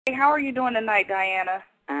Hey, how are you doing tonight, Diana?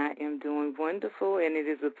 I am doing wonderful, and it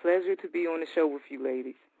is a pleasure to be on the show with you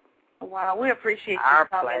ladies. Wow, we appreciate you Our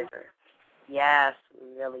coming. pleasure. Yes,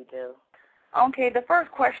 we really do. Okay, the first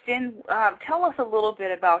question, tell us a little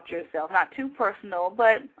bit about yourself. Not too personal,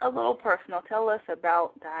 but a little personal. Tell us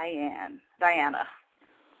about Diana.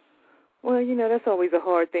 Well, that's always a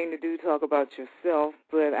hard thing to do, talk about yourself,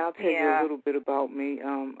 but I'll tell you a little bit about me.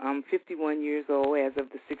 I'm 51 years old as of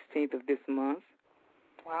the 16th of this month.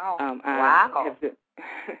 Wow. Wow.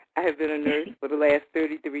 I have been a nurse for the last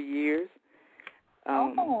 33 years.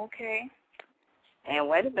 Okay. And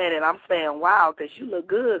wait a minute, I'm saying wow because you look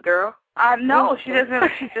good, girl. No, she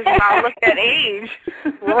doesn't. She does not look that age.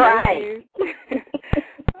 Right.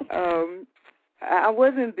 I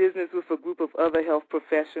was in business with a group of other health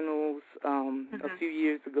professionals a few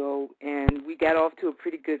years ago, and we got off to a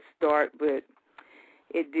pretty good start, but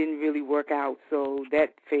it didn't really work out, so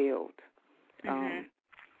that failed.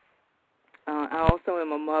 I also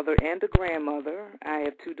am a mother and a grandmother. I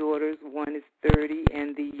have two daughters. One is 30,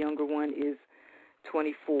 and the younger one is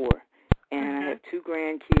 24. And I have two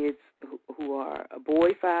grandkids who are a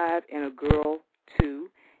boy 5 and a girl 2.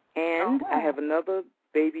 And I have another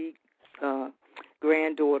baby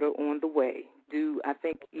granddaughter on the way, due, I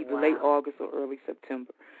think, either late August or early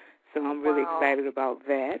September. So I'm really excited about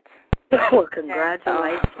that. Well,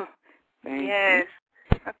 congratulations. Yes.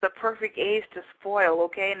 That's the perfect age to spoil,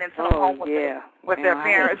 okay? And then send them home with their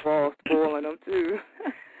parents. Spoiling them, too.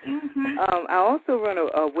 I also run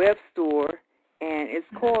a web store, and it's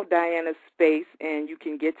called Diana Space, and you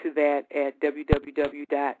can get to that at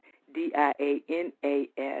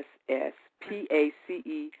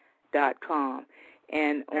www.dianasspace.com.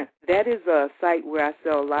 And that is a site where I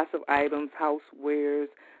sell lots of items, housewares,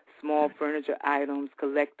 small furniture items,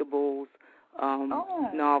 collectibles,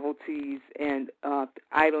 novelties, and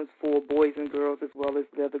items for boys and girls, as well as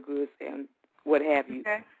leather goods and what have you.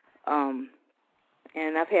 And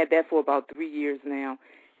I've had that for about 3 years now.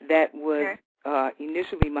 That was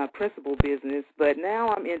initially my principal business, but now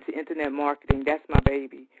I'm into internet marketing. That's my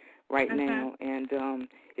baby right now. And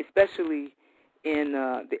especially in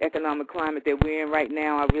the economic climate that we're in right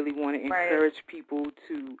now, I really want to encourage people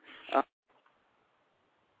to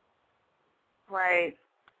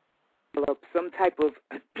develop some type of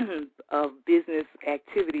business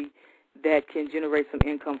activity that can generate some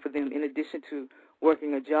income for them in addition to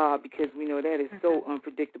working a job, because we know that is so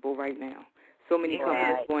unpredictable right now. So many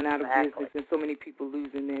companies going out of business and so many people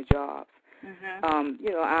losing their jobs.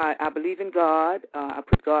 I believe in God. I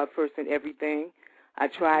put God first in everything. I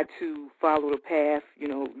try to follow the path,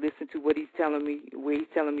 listen to what he's telling me, where he's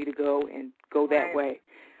telling me to go, and go that way.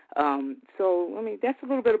 That's a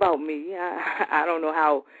little bit about me. I don't know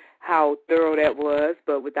how thorough that was,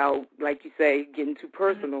 but without, like you say, getting too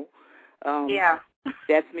personal.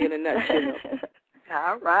 That's me in a nutshell.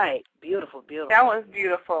 All right. Beautiful, beautiful. That was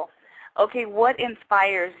beautiful. Okay, what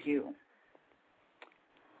inspires you?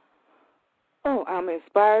 Oh, I'm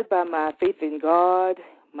inspired by my faith in God,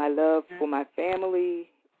 my love for my family,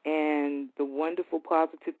 and the wonderful,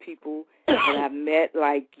 positive people that I've met,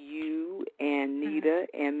 like you and Nita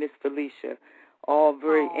and Miss Felicia, all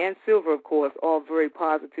very, and Silver, of course, all very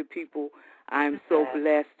positive people. I'm so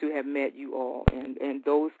blessed to have met you all, and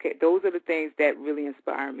those are the things that really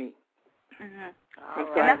inspire me. And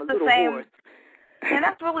that's the same. And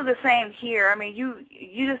that's really the same here. I mean, you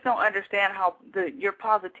just don't understand how your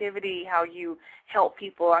positivity, how you help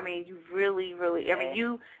people. I mean, you really, really. I mean,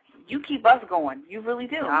 you keep us going. You really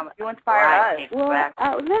do. You inspire us. Well,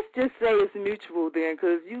 let's just say it's mutual then,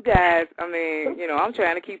 because you guys. I mean, I'm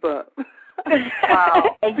trying to keep up.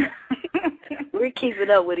 Wow. We're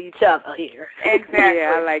keeping up with each other here. Exactly.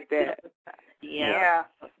 Yeah, I like that. Yeah.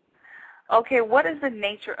 Okay, what is the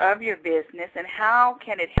nature of your business, and how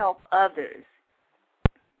can it help others?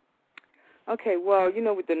 Okay, well,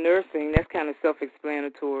 with the nursing, that's kind of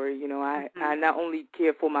self-explanatory. I not only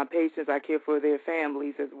care for my patients, I care for their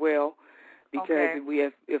families as well, because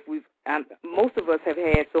most of us have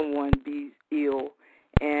had someone be ill,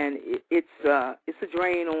 and it's a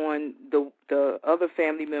drain on the other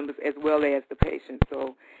family members as well as the patient.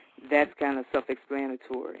 So that's kind of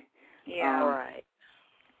self-explanatory. Right.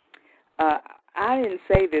 I didn't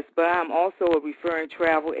say this, but I'm also a referring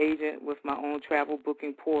travel agent with my own travel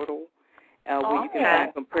booking portal. Where you can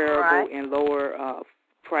find comparable and lower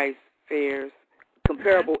price fares,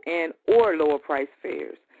 comparable and or lower price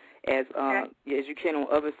fares, as you can on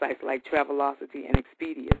other sites like Travelocity and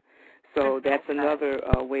Expedia. So that's another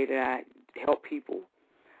way that I help people.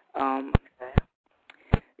 Like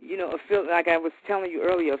I was telling you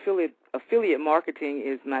earlier, affiliate marketing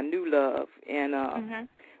is my new love, and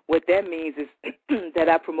what that means is that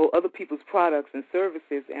I promote other people's products and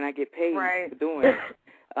services, and I get paid for doing it.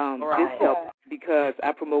 This helps because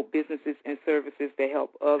I promote businesses and services that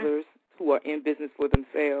help others who are in business for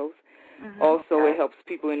themselves. Also, it helps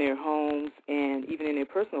people in their homes and even in their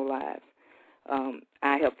personal lives.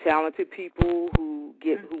 I help talented people who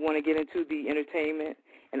want to get into the entertainment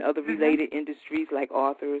and other related industries like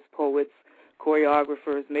authors, poets,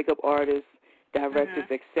 choreographers, makeup artists, directors,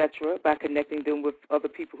 etc., by connecting them with other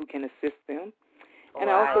people who can assist them. And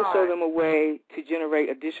I also show them a way to generate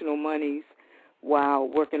additional monies while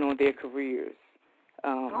working on their careers.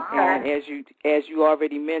 And as you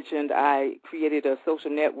already mentioned, I created a social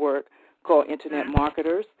network called Internet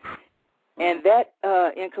Marketers, and that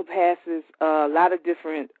encompasses a lot of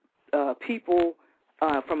different people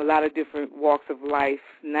from a lot of different walks of life.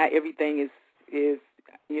 Not everything is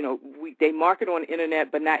they market on the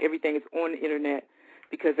Internet, but not everything is on the Internet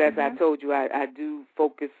because, as I told you, I do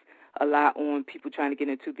focus a lot on people trying to get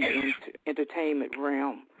into the entertainment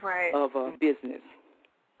realm of business.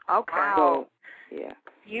 Okay. So, yeah.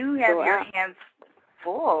 You have your hands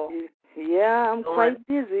full. Yeah, I'm quite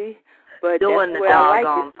busy. But doing that's the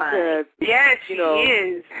doggone thing. Yes, she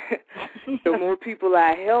is. The more people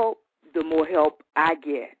I help, the more help I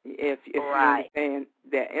get, if you understand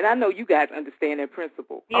that. And I know you guys understand that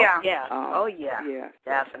principle. Yeah. Yeah.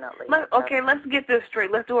 Definitely. Let's get this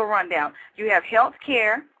straight. Let's do a rundown. You have health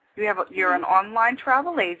care. You're an online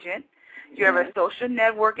travel agent. You have a social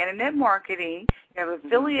network, internet marketing. You have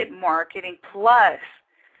affiliate marketing, plus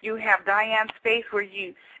you have Diane's Space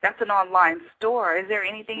that's an online store. Is there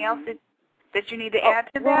anything else that you need to add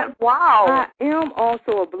to that? Wow. I am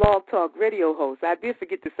also a Blog Talk radio host. I did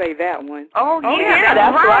forget to say that one. Oh yeah,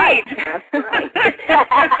 that's right.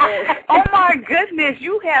 That's right. Oh, my goodness.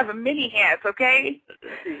 You have many hats, okay?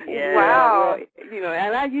 Yeah. Wow. Well,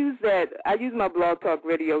 and I use my Blog Talk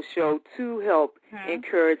radio show to help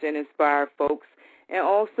encourage and inspire folks, and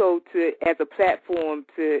also as a platform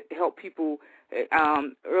to help people.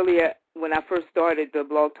 Earlier, when I first started the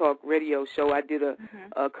Blog Talk radio show, I did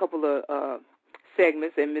a couple of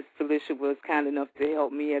segments, and Miss Felicia was kind enough to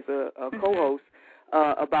help me as a co-host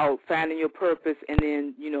about finding your purpose, and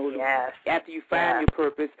then, after you find your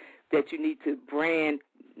purpose, that you need to brand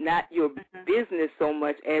not your business so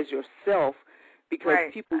much as yourself, because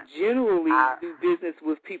people generally do business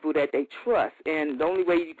with people that they trust, and the only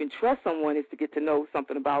way you can trust someone is to get to know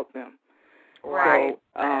something about them. Right.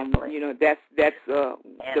 So, that's the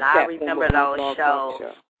and I remember those shows.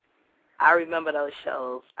 I remember those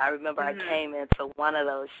shows. I remember I came into one of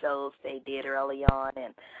those shows they did early on,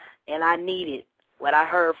 and I needed what I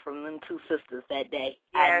heard from them two sisters that day.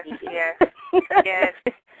 Yes, yes.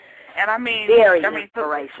 And very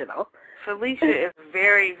inspirational. Felicia is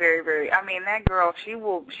very, very, very. That girl,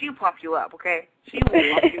 she'll pump you up. Okay, she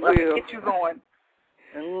will pump you up and get you going.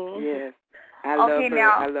 Yes. I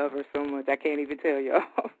love her so much. I can't even tell y'all.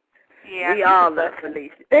 Yeah, we all love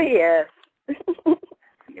Felicia. Yes.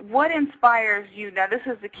 What inspires you? Now, this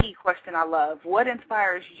is the key question I love. What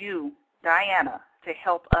inspires you, Diana, to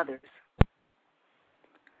help others?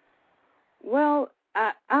 Well,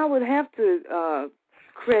 I would have to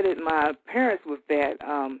credit my parents with that.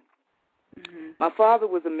 My father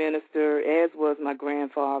was a minister, as was my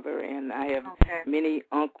grandfather, and I have many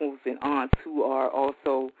uncles and aunts who are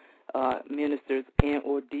also ministers and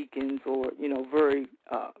or deacons, or very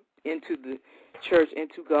into the church,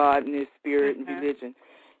 into God and His Spirit and religion.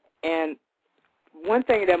 And one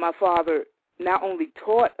thing that my father not only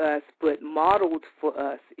taught us but modeled for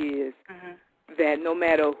us is that no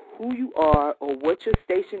matter who you are or what your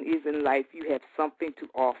station is in life, you have something to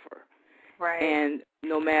offer. Right. And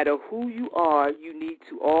no matter who you are, you need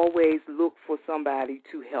to always look for somebody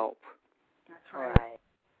to help. That's right.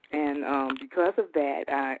 And because of that,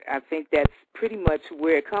 I think that's pretty much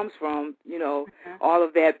where it comes from. All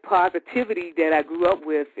of that positivity that I grew up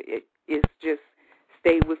with, it's just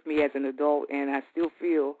stayed with me as an adult, and I still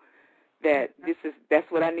feel that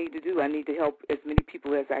that's what I need to do. I need to help as many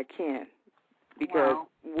people as I can, because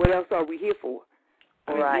what else are we here for?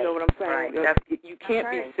 You know what I'm saying? Right. You can't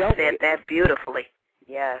be selfish. You said that beautifully.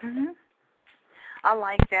 Yes. I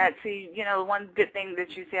like that. See, one good thing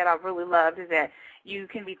that you said I really loved is that you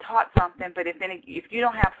can be taught something, but if you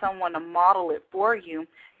don't have someone to model it for you,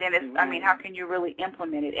 then it's, how can you really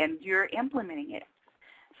implement it? And you're implementing it.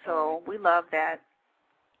 So we love that.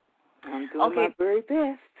 I'm doing my very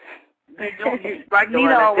best. You're doing, like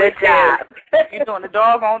Nita always says, you're doing the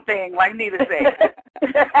doggone thing, like Nita said.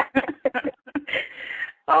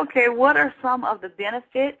 Okay, what are some of the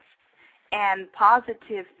benefits and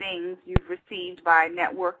positive things you've received by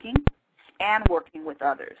networking and working with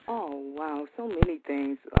others? Oh, wow, so many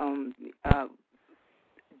things.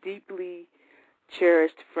 Deeply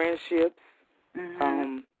cherished friendships.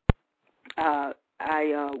 One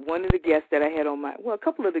of the guests that I had on a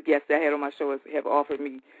couple of the guests that I had on my show have offered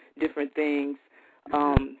me different things.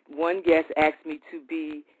 One guest asked me to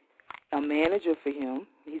be a manager for him.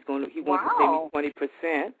 He wants to pay me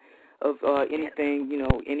 20% of anything,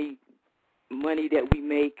 any money that we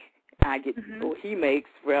make. I get, or he makes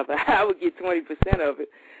rather. I would get 20% of it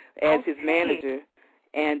as his manager.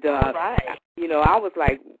 And I was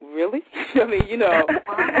like, really? I mean,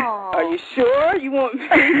 wow. Are you sure you want me?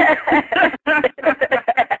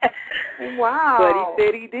 Wow. But he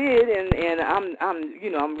said he did, and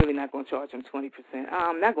I'm really not going to charge him 20%.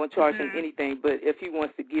 I'm not going to charge him anything, but if he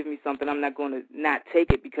wants to give me something, I'm not going to not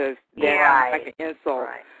take it because that's like an insult.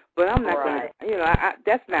 Right. But I'm not going to,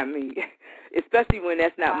 that's not me, especially when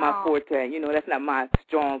that's not my forte. That's not my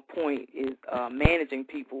strong point is managing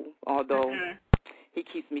people, although he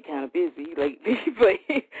keeps me kind of busy lately. But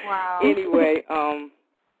anyway, and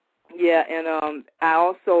I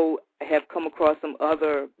also have come across some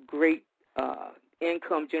other great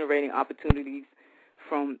income-generating opportunities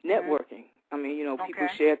from networking. I mean, people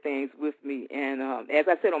share things with me. And as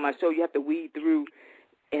I said on my show, you have to weed through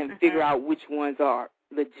and figure out which ones are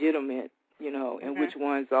legitimate, and which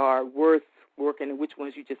ones are worth working and which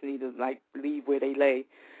ones you just need to, leave where they lay.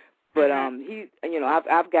 But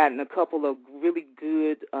I've gotten a couple of really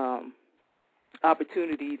good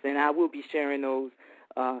opportunities, and I will be sharing those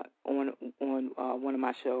on one of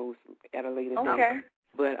my shows at a later date.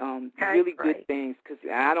 But really good things, because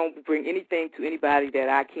I don't bring anything to anybody that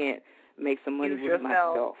I can't make some money with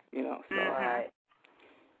myself, So. Yeah.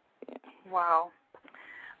 Wow.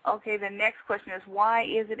 Okay, the next question is, why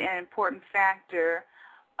is it an important factor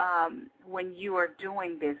when you are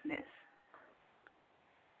doing business?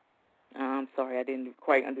 I'm sorry, I didn't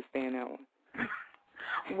quite understand that one.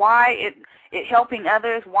 Why it helping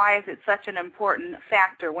others, why is it such an important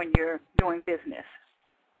factor when you're doing business?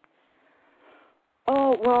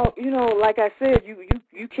 Oh, well, like I said,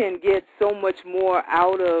 you can get so much more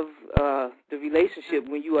out of the relationship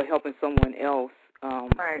when you are helping someone else.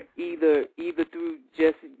 Either through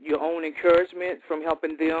just your own encouragement from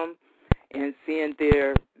helping them and seeing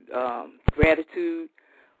their gratitude,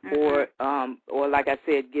 or like I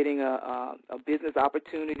said, getting a business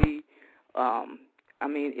opportunity. I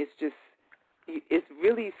mean, it's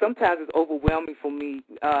really, sometimes it's overwhelming for me.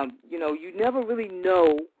 You never really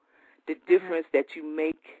know the difference that you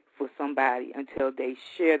make for somebody until they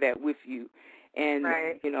share that with you. And,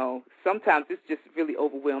 sometimes it's just really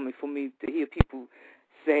overwhelming for me to hear people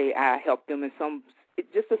say I helped them in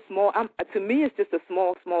it's just a small, to me it's just a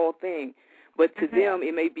small thing. But to them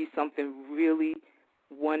it may be something really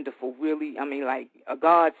wonderful, really, I mean, like a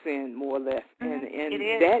godsend, more or less. And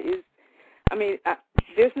that is, I mean,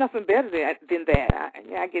 there's nothing better than that.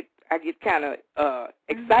 I get kind of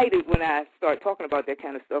excited when I start talking about that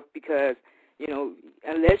kind of stuff because,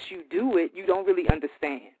 unless you do it, you don't really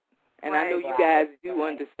understand. And I know you guys do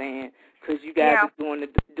understand because you guys are doing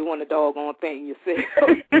the doggone thing yourself.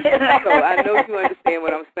 So I know you understand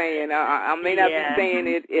what I'm saying. I may not be saying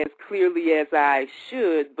it as clearly as I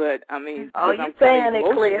should, but I mean, you're saying it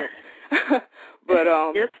clear. But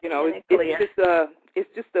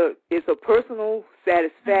it's a personal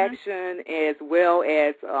satisfaction as well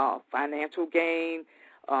as financial gain,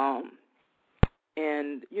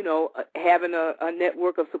 and having a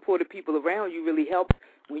network of supportive people around you really helps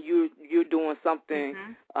when you're doing something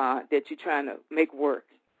that you're trying to make work.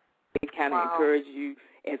 They kind of encourage you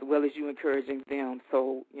as well as you encouraging them.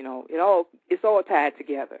 So it's all tied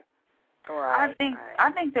together. Right.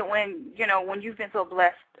 I think that when you've been so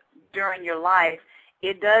blessed during your life,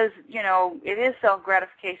 it does, it is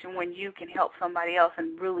self-gratification when you can help somebody else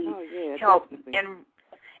and really help. Definitely.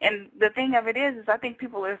 And the thing of it is I think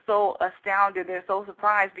people are so astounded, they're so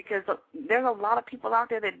surprised because there's a lot of people out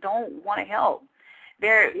there that don't want to help.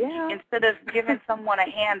 Instead of giving someone a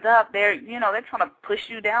hand up, they're trying to push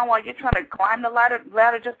you down while you're trying to climb the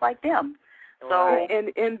ladder just like them. So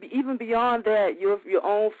and even beyond that, your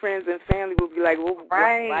own friends and family will be like, well,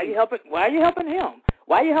 why are you helping? Why are you helping him?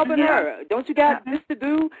 Why are you helping her? Don't you got this to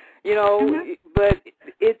do? But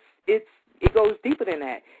it goes deeper than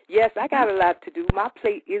that. Yes, I got a lot to do. My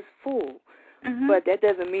plate is full, but that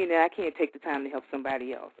doesn't mean that I can't take the time to help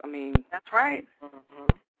somebody else. I mean, that's right.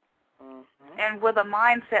 And with a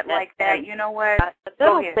mindset like that, you know what?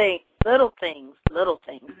 Little things.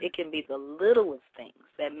 It can be the littlest things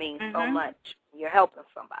that mean so much. You're helping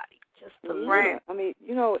somebody. Just the little. I mean,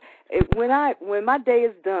 when my day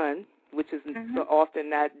is done, which is so often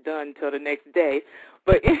not done until the next day.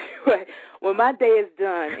 But anyway, when my day is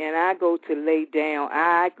done and I go to lay down,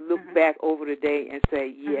 I look back over the day and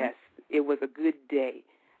say, yes, it was a good day.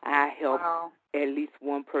 I helped at least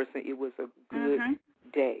one person. It was a good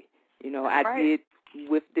day. You know, I did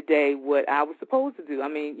with the day what I was supposed to do. I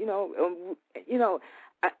mean,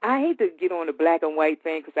 I hate to get on the black and white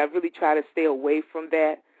thing because I really try to stay away from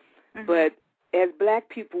that. But as black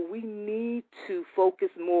people, we need to focus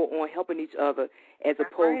more on helping each other as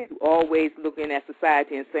opposed to always looking at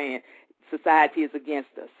society and saying, society is against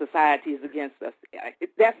us, society is against us.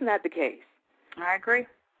 That's not the case. I agree.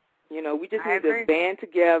 You know, we just need to band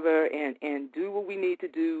together and do what we need to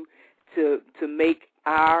do to make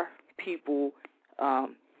our people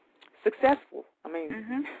successful. I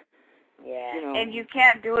mean, you know, and you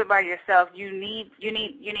can't do it by yourself. You need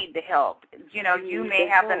the help. You know, you may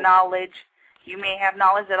have the knowledge. You may have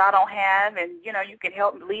knowledge that I don't have, and you know, you can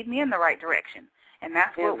help lead me in the right direction. And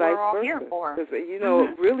that's what we're all here for. Because, you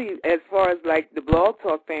know, really, as far as like the blog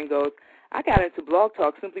talk thing goes, I got into blog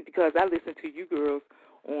talk simply because I listened to you girls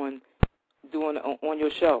on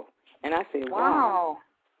your show, and I said, wow,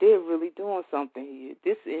 they're really doing something here.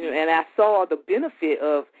 This, and I saw the benefit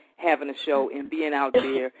of having a show and being out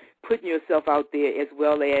there, putting yourself out there, as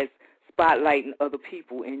well as spotlighting other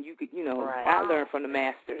people. And you could, you know, I learned from the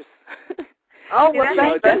masters. Oh, well,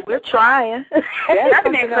 we're trying. That's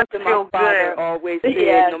something else that my father always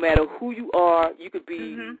said. No matter who you are, you could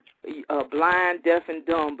be blind, deaf, and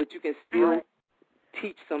dumb, but you can still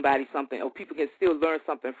teach somebody something, or people can still learn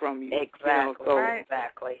something from you. Exactly. You know, so,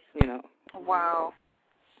 exactly. You know. Wow.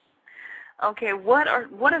 Okay, what are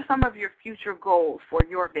some of your future goals for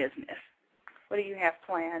your business? What do you have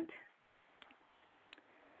planned?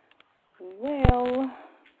 Well,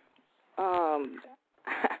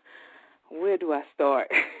 where do I start?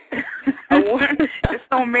 There's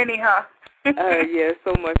so many, huh? Yeah,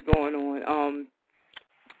 so much going on.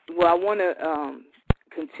 Well, I want to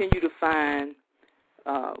continue to find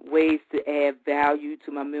ways to add value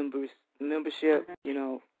to my membership, you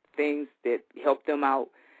know, things that help them out.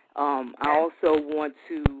 I also want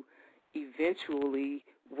to eventually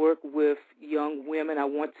work with young women. I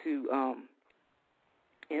want to,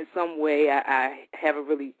 in some way, I haven't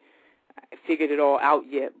really figured it all out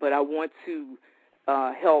yet, but I want to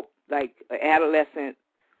help, like, adolescent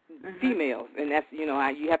females. And that's, you know,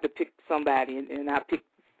 you have to pick somebody, and I pick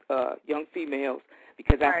young females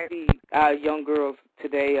because I see our young girls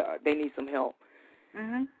today, they need some help.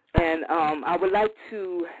 And I would like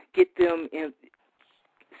to get them in,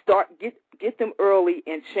 get them early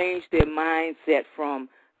and change their mindset from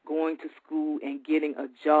going to school and getting a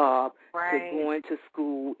job to going to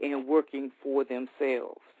school and working for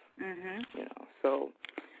themselves. You know, so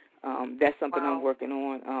that's something I'm working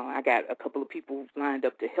on. I got a couple of people lined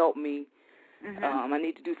up to help me. I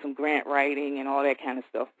need to do some grant writing and all that kind of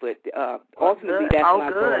stuff, but ultimately that's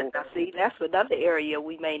my goal. Now, see, that's another area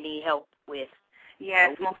we may need help with.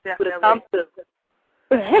 Yes, most definitely.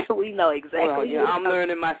 We know exactly. Well, yeah, I'm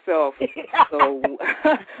learning myself. So,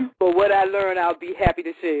 but what I learn, I'll be happy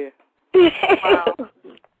to share. Wow.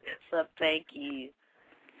 So thank you.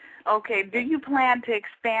 Okay, do you plan to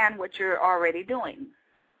expand what you're already doing?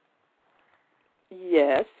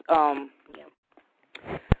 Yes. Well,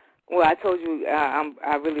 I told you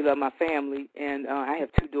I really love my family, and I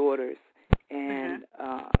have two daughters, and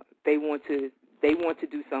they want to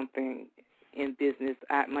do something in business.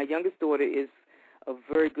 My youngest daughter is a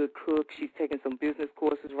very good cook. She's taking some business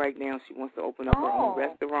courses right now. She wants to open up her own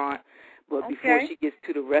restaurant, but before she gets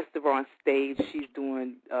to the restaurant stage, she's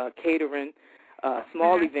doing catering,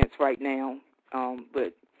 small events right now.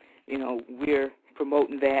 But you know, we're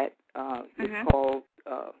promoting that. It's called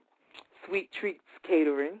Sweet Treats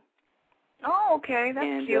Catering. Oh, okay,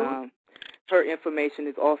 that's cute. And her information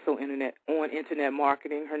is also on internet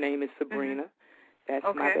marketing. Her name is Sabrina. That's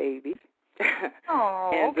my baby. Okay,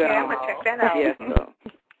 I'm gonna check that out. Yeah,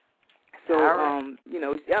 so you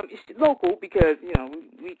know, it's local because you know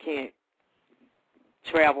we can't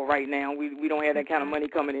travel right now. We don't have that kind of money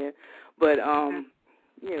coming in, but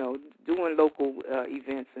you know, doing local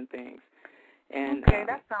events and things. And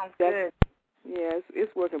that sounds good. Yeah,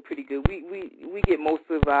 it's working pretty good. We get most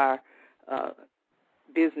of our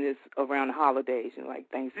business around the holidays, you know, like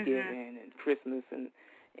Thanksgiving and Christmas and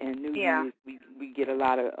New Year's. We get a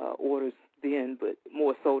lot of orders then, but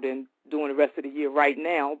more so than during the rest of the year right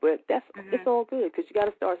now. But it's all good because you got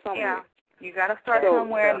to start somewhere. Yeah, you got to start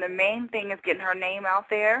somewhere, and the main thing is getting her name out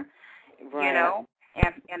there, you know,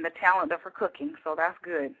 and the talent of her cooking. So that's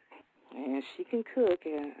good. And she can cook,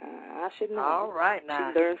 and I should know. All right,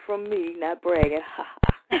 now. She learned from me, not bragging.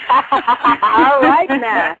 All right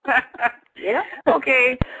now. Yeah.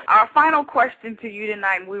 Okay. Our final question to you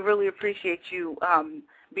tonight, and we really appreciate you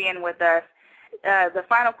being with us. The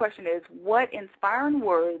final question is, what inspiring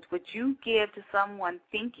words would you give to someone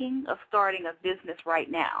thinking of starting a business right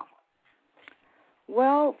now?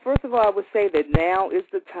 Well, first of all, I would say that now is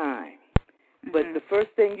the time. But the first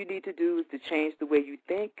thing you need to do is to change the way you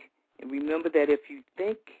think. And remember that if you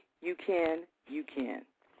think you can, you can.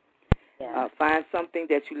 Yeah. Find something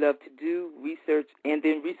that you love to do, research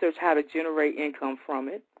how to generate income from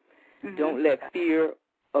it. Don't let fear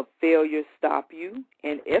of failure stop you.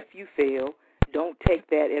 And if you fail, don't take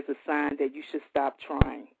that as a sign that you should stop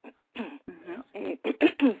trying.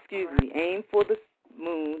 Aim for the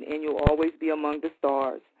moon, and you'll always be among the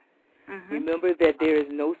stars. Remember that there is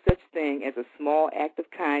no such thing as a small act of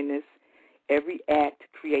kindness. Every act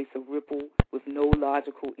creates a ripple with no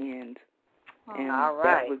logical end. And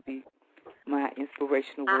that would be my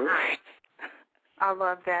inspirational words. I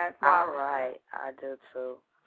love that. Wow. All right. I do too.